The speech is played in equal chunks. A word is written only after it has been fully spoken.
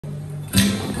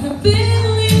Feel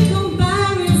in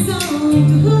comparison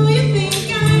to who you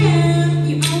think I am.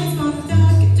 You always want to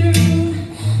talk it through.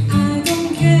 I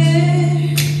don't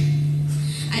care.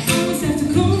 I always have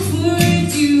to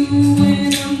comfort you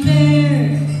when I'm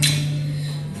there.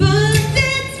 But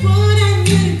that's what I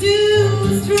need to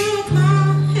do, stroke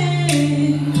my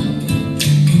head.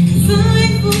 'Cause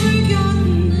I've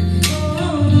forgotten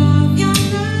all of your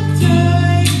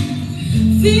laughter.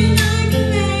 Feel like a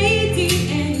lady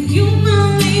and you're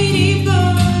my lady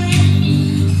boy.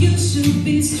 You should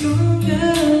be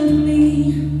stronger than me.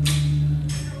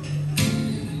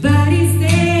 Body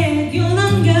said you're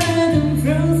longer than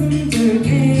frozen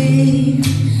turkey.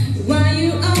 Why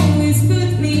you always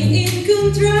put me in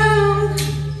control?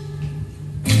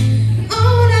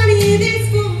 All I need is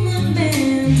for my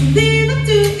man to live up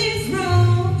to his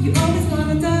role. You always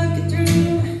wanna talk it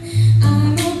through.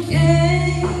 I'm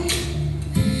okay.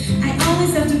 I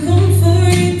always have to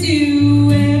comfort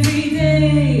you every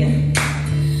day.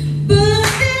 But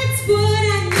that's what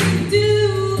I need to do.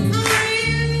 Are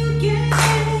you okay?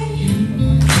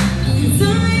 'Cause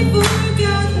I've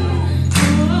forgotten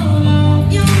all of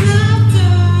your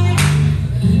laughter.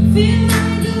 Feel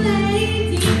like a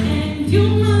lady and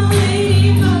you're my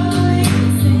lady boy.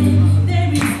 Say the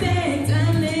respect I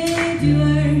made you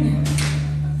earn.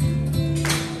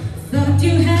 Thought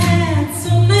you had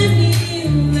so many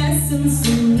lessons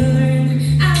to learn.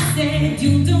 I said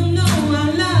you don't